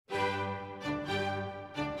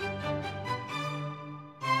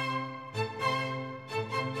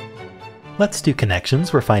Let's do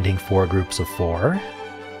connections. We're finding 4 groups of 4.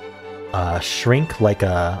 Shrink like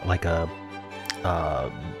a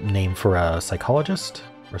name for a psychologist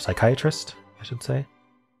or psychiatrist, I should say.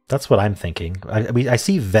 That's what I'm thinking. I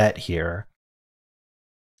see vet here,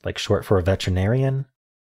 like short for a veterinarian.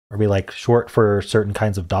 Are we like short for certain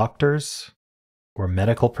kinds of doctors or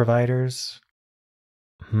medical providers?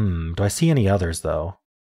 Do I see any others though?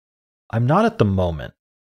 I'm not at the moment.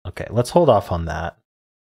 Okay, let's hold off on that.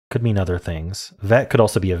 Could mean other things. Vet could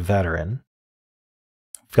also be a veteran.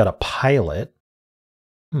 We've got a pilot.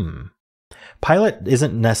 Pilot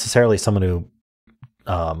isn't necessarily someone who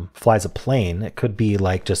flies a plane. It could be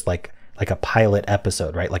like just like a pilot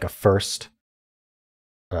episode, right? Like a first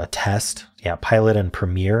test. Yeah, pilot and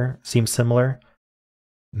premiere seem similar.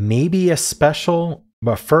 Maybe a special,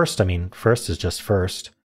 but first is just first.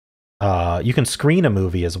 You can screen a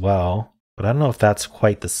movie as well, but I don't know if that's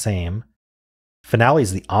quite the same. Finale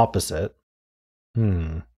is the opposite.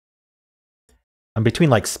 I'm between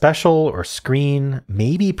like special or screen,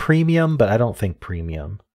 maybe premium, but I don't think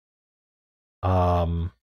premium. I'm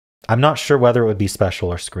not sure whether it would be special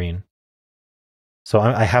or screen. So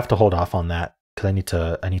I have to hold off on that because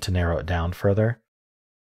I need to narrow it down further.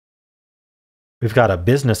 We've got a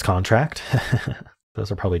business contract.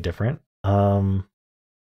 Those are probably different.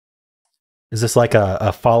 Is this like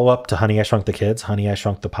a follow-up to Honey, I Shrunk the Kids? Honey, I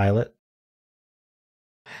Shrunk the Pilot?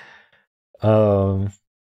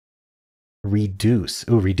 Reduce.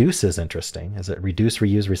 Ooh, reduce is interesting. Is it reduce,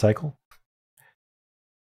 reuse, recycle?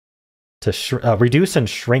 To reduce and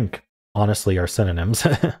shrink, honestly, are synonyms.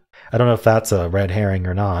 I don't know if that's a red herring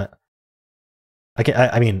or not.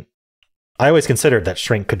 I mean, I always considered that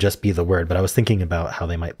shrink could just be the word, but I was thinking about how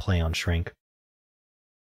they might play on shrink.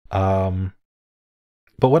 But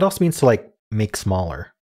what else means to like make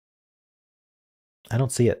smaller? I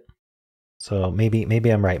don't see it. So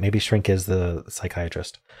maybe I'm right. Maybe shrink is the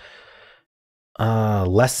psychiatrist.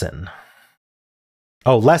 Lesson.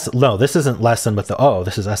 Oh, no, this isn't lesson with the O.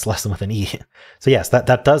 This is lesson with an E. So yes,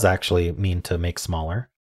 that does actually mean to make smaller.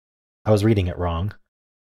 I was reading it wrong.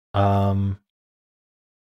 There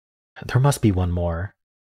must be one more.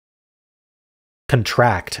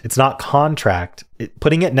 Contract. It's not contract.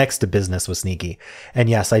 Putting it next to business was sneaky. And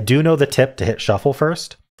yes, I do know the tip to hit shuffle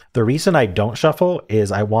first. The reason I don't shuffle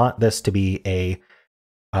is I want this to be a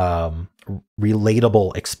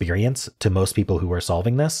relatable experience to most people who are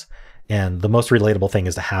solving this. And the most relatable thing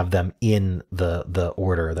is to have them in the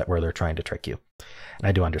order where they're trying to trick you. And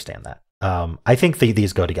I do understand that. I think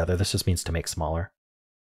these go together. This just means to make smaller.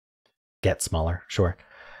 Get smaller, sure.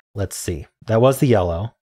 Let's see. That was the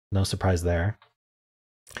yellow. No surprise there.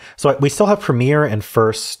 So we still have premiere and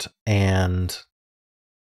first and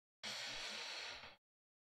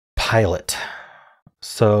pilot.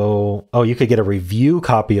 So, you could get a review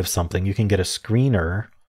copy of something. You can get a screener.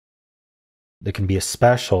 There can be a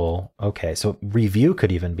special. Okay, so review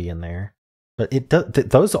could even be in there. But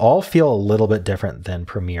those all feel a little bit different than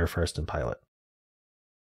premiere, first, and pilot.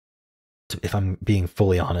 If I'm being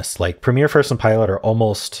fully honest, like premiere, first, and pilot are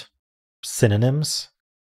almost synonyms.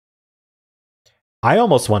 I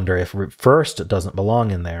almost wonder if first doesn't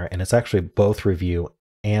belong in there and it's actually both review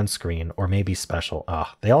and screen, or maybe special.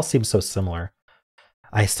 They all seem so similar.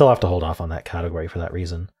 I still have to hold off on that category for that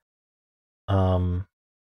reason.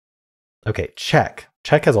 Okay, check.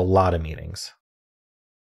 Check has a lot of meanings.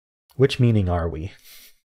 Which meaning are we?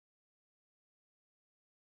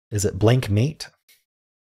 Is it blank mate?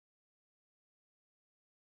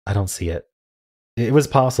 I don't see it. It was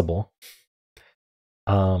possible.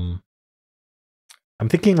 I'm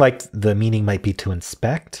thinking like the meaning might be to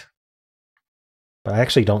inspect, but I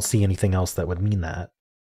actually don't see anything else that would mean that.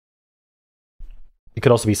 It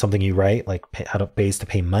could also be something you write, like how to pays to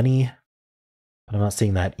pay money. But I'm not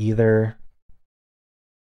seeing that either.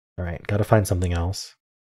 All right, got to find something else.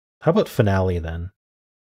 How about finale then?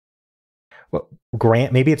 Well,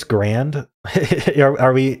 grand. Maybe it's grand.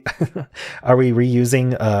 Are we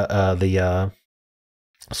reusing the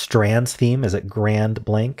Strands theme? Is it grand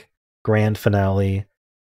blank? Grand finale,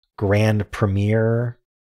 grand premiere,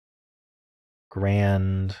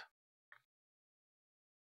 grand.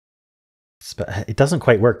 It doesn't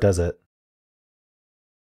quite work, does it?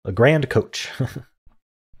 A grand coach.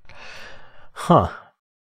 Huh.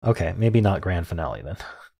 Okay, maybe not grand finale then.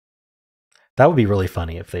 That would be really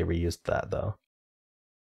funny if they reused that though.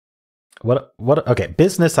 What okay,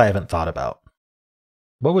 business I haven't thought about.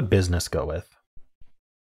 What would business go with?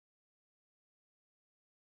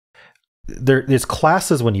 There's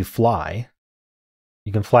classes when you fly.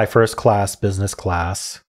 You can fly first class, business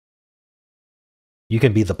class. You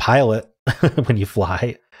can be the pilot when you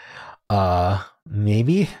fly.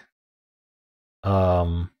 Maybe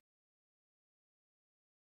You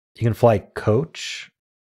can fly coach.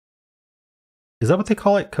 Is that what they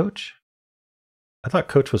call it, coach? I thought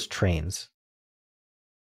coach was trains.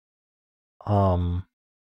 I'm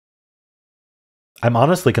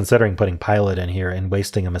honestly considering putting pilot in here and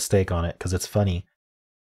wasting a mistake on it because it's funny.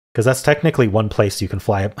 Because that's technically one place you can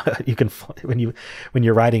fly. You can when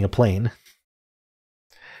you're riding a plane.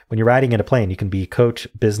 When you're riding in a plane, you can be coach,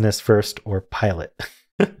 business first, or pilot.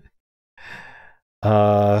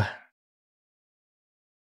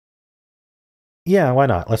 Yeah, why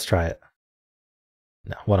not? Let's try it.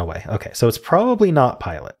 No, one away. Okay, so it's probably not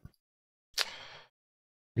pilot.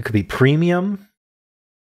 It could be premium.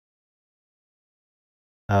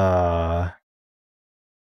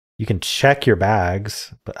 You can check your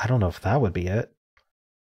bags, but I don't know if that would be it.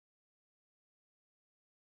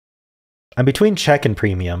 I'm between check and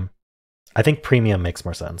premium. I think premium makes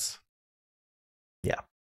more sense. Yeah.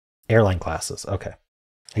 Airline classes. Okay.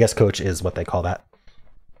 I guess coach is what they call that.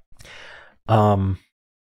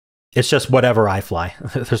 It's just whatever I fly.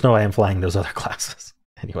 There's no way I'm flying those other classes.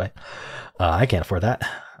 Anyway, I can't afford that.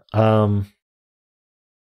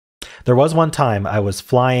 There was one time I was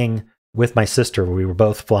flying with my sister where we were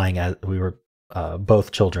both flying as we were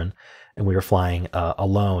both children, and we were flying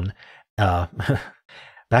alone.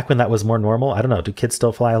 Back when that was more normal. I don't know. Do kids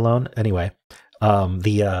still fly alone? Anyway,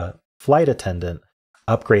 the flight attendant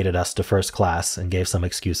upgraded us to first class and gave some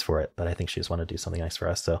excuse for it, but I think she just wanted to do something nice for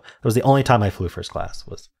us. So it was the only time I flew first class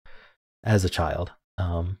was as a child.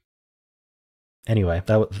 Anyway,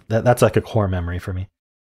 that's like a core memory for me.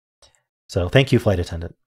 So thank you, flight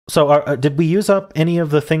attendant. So did we use up any of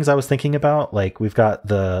the things I was thinking about? Like we've got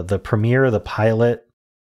the premiere, the pilot.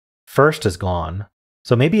 First is gone.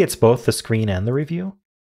 So maybe it's both the screen and the review.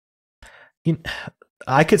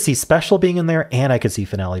 I could see special being in there, and I could see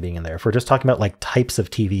finale being in there. If we're just talking about like types of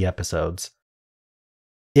TV episodes.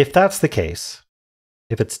 If that's the case,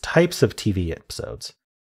 if it's types of TV episodes,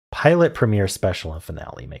 pilot, premiere, special, and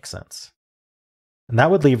finale makes sense. And that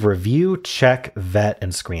would leave review, check, vet,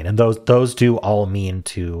 and screen. And those do all mean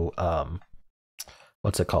to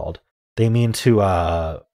what's it called? They mean to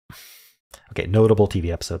okay, notable TV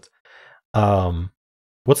episodes.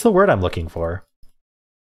 What's the word I'm looking for?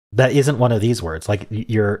 That isn't one of these words. Like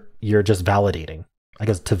you're just validating. I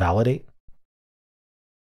guess to validate.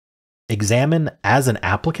 Examine as an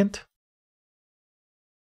applicant.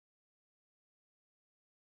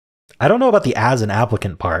 I don't know about the as an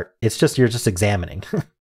applicant part. It's just you're just examining.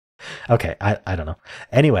 Okay, I don't know.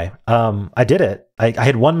 Anyway, I did it. I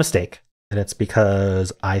had one mistake, and it's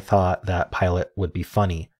because I thought that pilot would be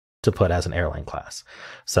funny to put as an airline class.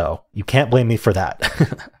 So you can't blame me for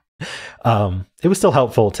that. It was still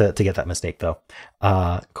helpful to get that mistake though.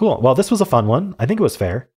 Cool. Well, this was a fun one. I think it was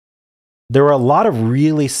fair. There were a lot of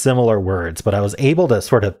really similar words, but I was able to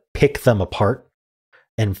sort of pick them apart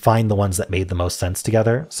and find the ones that made the most sense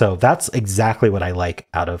together. So that's exactly what I like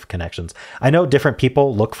out of connections. I know different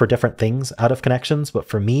people look for different things out of connections, but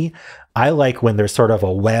for me, I like when there's sort of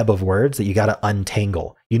a web of words that you got to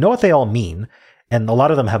untangle. You know what they all mean, and a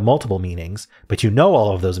lot of them have multiple meanings, but you know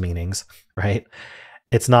all of those meanings, right?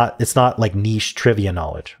 It's not like niche trivia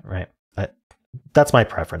knowledge, right? That's my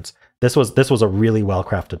preference. This was a really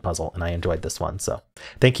well-crafted puzzle, and I enjoyed this one. So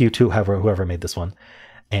thank you to whoever made this one.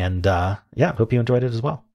 And yeah, hope you enjoyed it as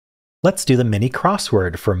well. Let's do the mini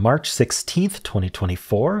crossword for March 16th,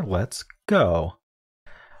 2024. Let's go.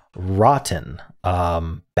 Rotten.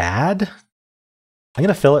 Bad? I'm going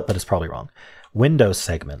to fill it, but it's probably wrong. Window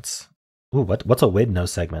segments. Ooh, what's a window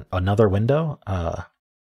segment? Another window?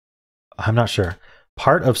 I'm not sure.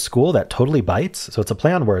 Part of school that totally bites. So it's a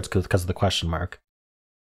play on words because of the question mark.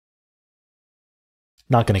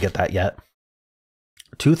 Not going to get that yet.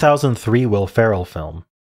 2003 Will Ferrell film.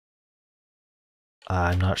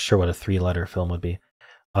 I'm not sure what a 3-letter film would be.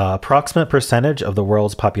 Approximate percentage of the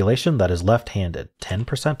world's population that is left-handed.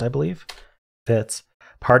 10%, I believe. Fits.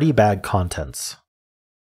 Party bag contents.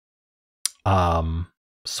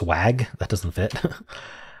 Swag. That doesn't fit.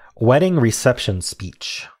 Wedding reception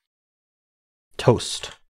speech.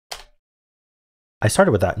 Toast. I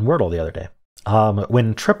started with that in Wordle the other day.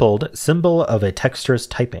 When tripled, symbol of a texture's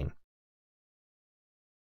typing. ...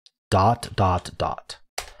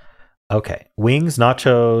 Okay. Wings,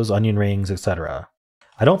 nachos, onion rings, etc.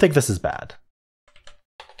 I don't think this is bad.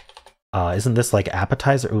 Isn't this like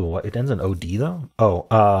appetizer? Ooh, it ends in OD though?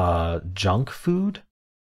 Oh, junk food?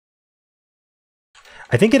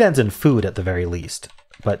 I think it ends in food at the very least,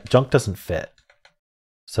 but junk doesn't fit.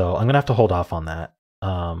 So I'm going to have to hold off on that.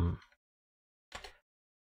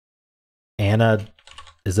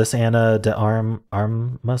 Is this Anna de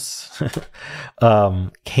Armas?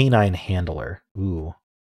 Canine handler. Ooh.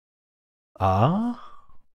 Dog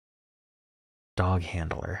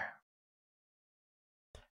handler.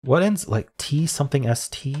 What ends like T something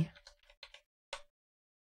ST?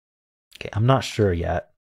 Okay, I'm not sure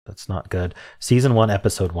yet. That's not good. Season 1,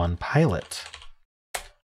 episode 1, pilot.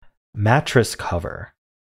 Mattress cover.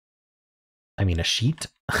 I mean, a sheet?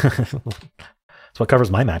 That's what covers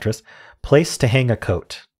my mattress. Place to hang a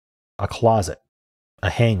coat. A closet. A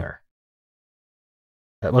hanger.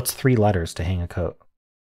 What's 3 letters to hang a coat?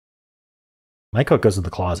 My coat goes in the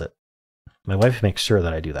closet. My wife makes sure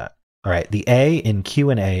that I do that. All right, the A in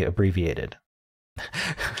Q&A abbreviated.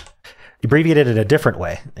 Abbreviated in a different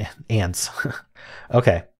way. Ants.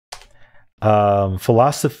 Okay.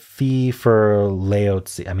 Philosophy for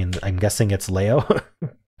Laozi. I mean, I'm guessing it's Leo.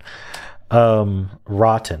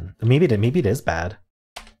 Rotten. Maybe it is bad.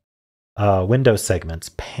 Window segments.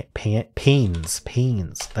 Pains.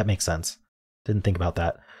 That makes sense. Didn't think about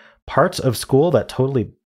that. Part of school that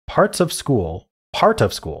totally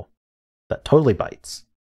bites.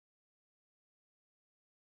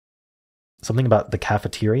 Something about the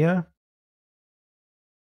cafeteria?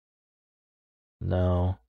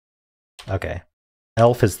 No. Okay.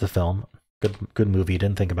 Elf is the film. Good movie.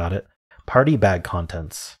 Didn't think about it. Party bag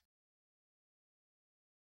contents.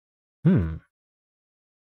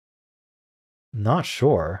 Not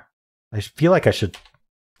sure. I feel like I should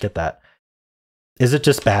get that. Is it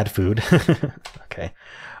just bad food? Okay.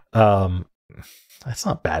 That's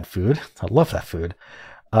not bad food. I love that food.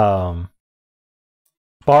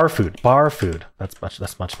 Bar food. That's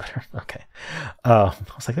much better. Okay. I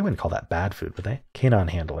was like, they wouldn't call that bad food, would they? Canine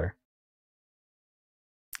handler.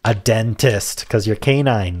 A dentist, because you're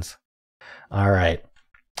canines. All right.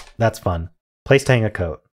 That's fun. Place to hang a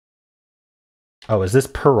coat. Oh, is this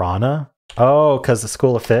piranha? Oh, because the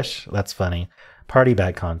school of fish? That's funny. Party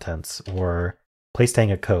bag contents or place to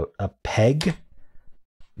hang a coat. A peg?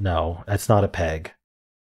 No, that's not a peg.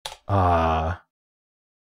 I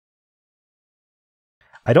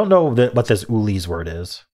don't know what this Uli's word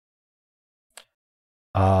is.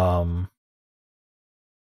 I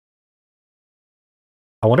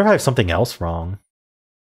wonder if I have something else wrong.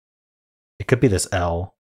 It could be this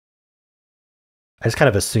L. I just kind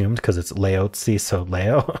of assumed because it's Laozi, so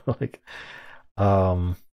Leo. Like,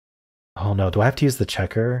 oh no, do I have to use the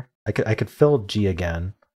checker? I could fill G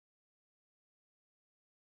again.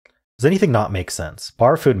 Does anything not make sense?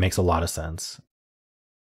 Bar food makes a lot of sense.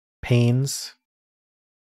 Pains.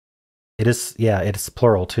 It is, yeah, it's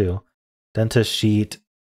plural too. Dentist sheet,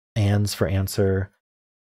 ands for answer.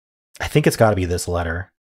 I think it's got to be this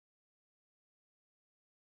letter.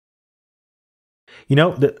 You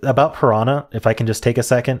know, about piranha, if I can just take a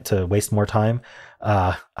second to waste more time,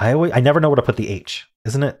 I never know where to put the H.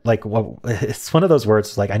 Isn't it like, well, it's one of those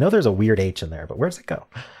words like, I know there's a weird H in there, but where's it go?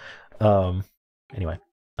 Anyway,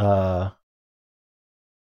 I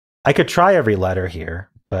could try every letter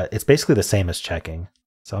here, but it's basically the same as checking.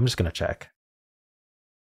 So I'm just going to check.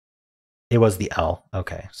 It was the L.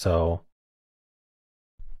 Okay, so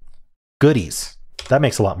goodies. That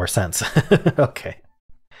makes a lot more sense. Okay.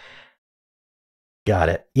 Got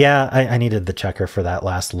it. Yeah, I needed the checker for that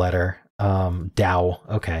last letter. Dow.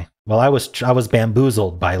 Okay. Well, I was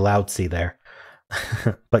bamboozled by Laozi there.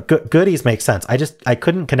 But goodies makes sense. I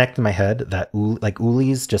couldn't connect in my head that like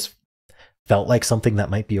Uli's just felt like something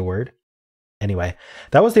that might be a word. Anyway,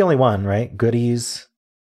 that was the only one, right? Goodies,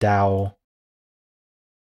 Dow.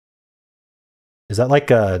 Is that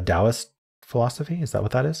like a Taoist philosophy? Is that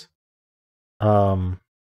what that is?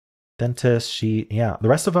 Dentist, sheet. Yeah, the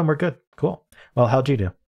rest of them were good. Cool. Well, how'd you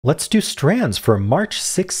do? Let's do Strands for March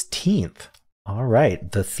 16th. All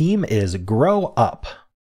right. The theme is grow up.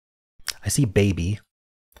 I see baby.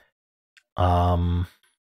 I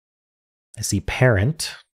see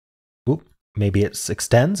parent. Oop, maybe it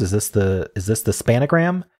extends. Is this the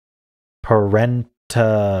spanagram?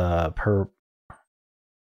 Parental?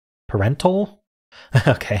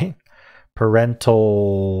 Okay.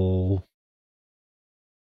 Parental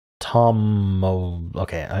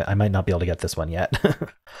okay, I might not be able to get this one yet.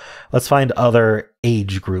 Let's find other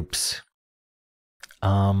age groups.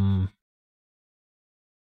 How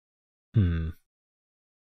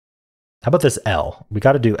about this L? We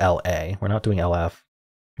got to do LA. We're not doing LF.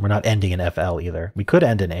 We're not ending in FL either. We could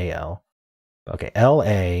end in AL. Okay,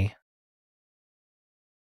 LA.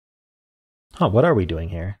 Huh, what are we doing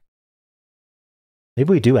here?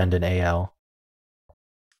 Maybe we do end in AL.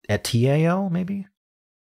 At TAL, maybe?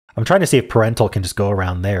 I'm trying to see if parental can just go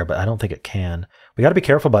around there, but I don't think it can. We got to be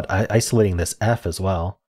careful about isolating this F as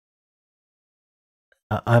well.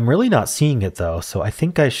 I'm really not seeing it though, so I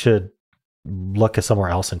think I should look at somewhere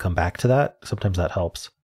else and come back to that. Sometimes that helps.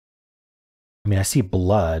 I mean, I see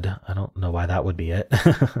blood. I don't know why that would be it.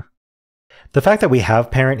 The fact that we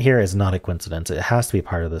have parent here is not a coincidence. It has to be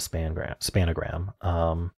part of the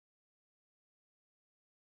spanogram.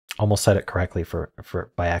 Almost said it correctly for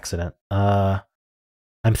by accident. I'm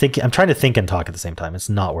trying to think and talk at the same time. It's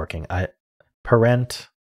not working.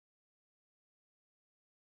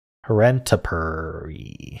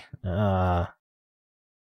 Parentipuri. I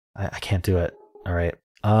can't do it. All right.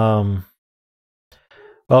 Well,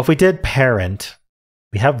 if we did parent,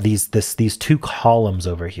 we have these two columns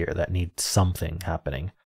over here that need something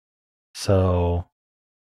happening. So,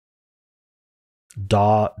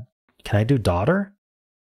 can I do daughter?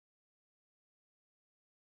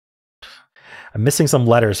 I'm missing some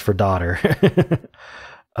letters for daughter.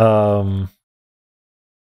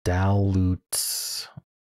 Dalute.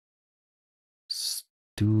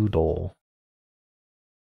 Stoodle.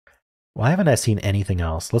 Why haven't I seen anything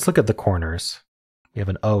else? Let's look at the corners. We have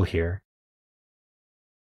an O here.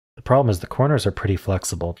 The problem is the corners are pretty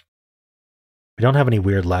flexible. We don't have any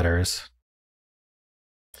weird letters.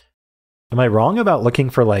 Am I wrong about looking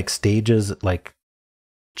for like stages like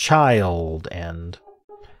child and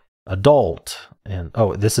adult and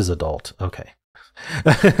oh, this is adult. Okay.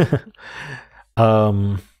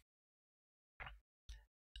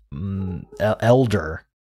 Elder,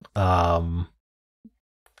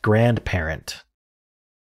 grandparent,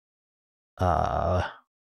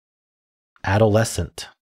 adolescent,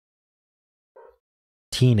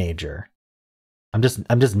 teenager. I'm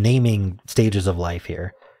just naming stages of life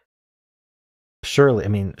here.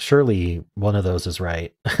 Surely one of those is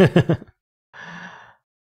right.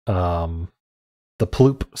 The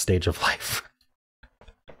ploop stage of life.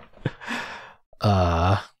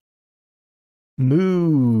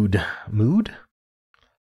 Mood.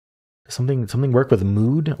 Something work with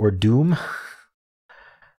mood or doom?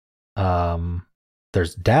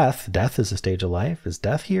 There's death. Death is a stage of life. Is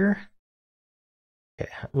death here?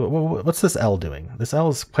 Okay. What's this L doing? This L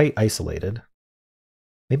is quite isolated.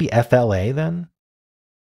 Maybe FLA then?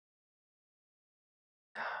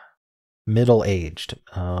 Middle-aged.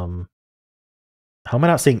 How am I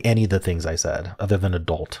not seeing any of the things I said other than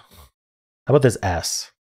adult? How about this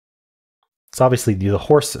S? It's obviously the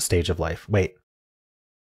horse stage of life. Wait.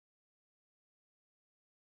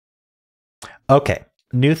 Okay,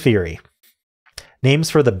 new theory. Names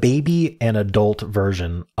for the baby and adult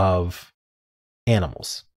version of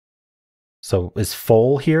animals. So is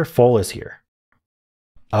foal here? Foal is here.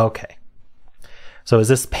 Okay. So is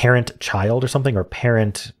this parent child or something, or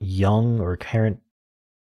parent young, or parent?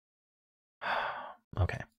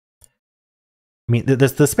 Okay. I mean, the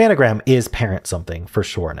spanogram is parent something for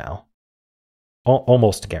sure now.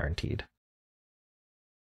 Almost guaranteed.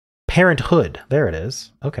 Parenthood. There it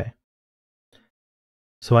is. Okay.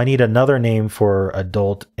 So I need another name for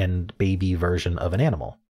adult and baby version of an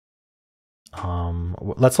animal.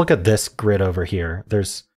 Let's look at this grid over here.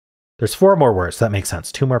 There's 4 more words. That makes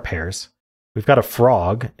sense. 2 more pairs. We've got a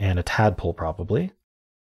frog and a tadpole probably.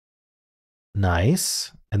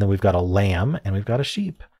 Nice. And then we've got a lamb and we've got a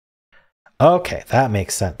sheep. Okay, that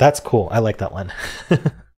makes sense. That's cool. I like that one.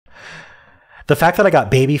 The fact that I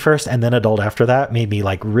got baby first and then adult after that made me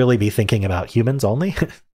like really be thinking about humans only.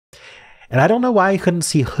 And I don't know why I couldn't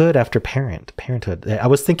see hood after parenthood. I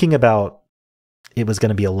was thinking about it was going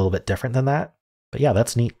to be a little bit different than that. But yeah,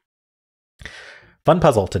 that's neat. Fun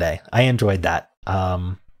puzzle today. I enjoyed that.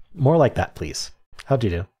 More like that, please. How'd you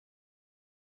do?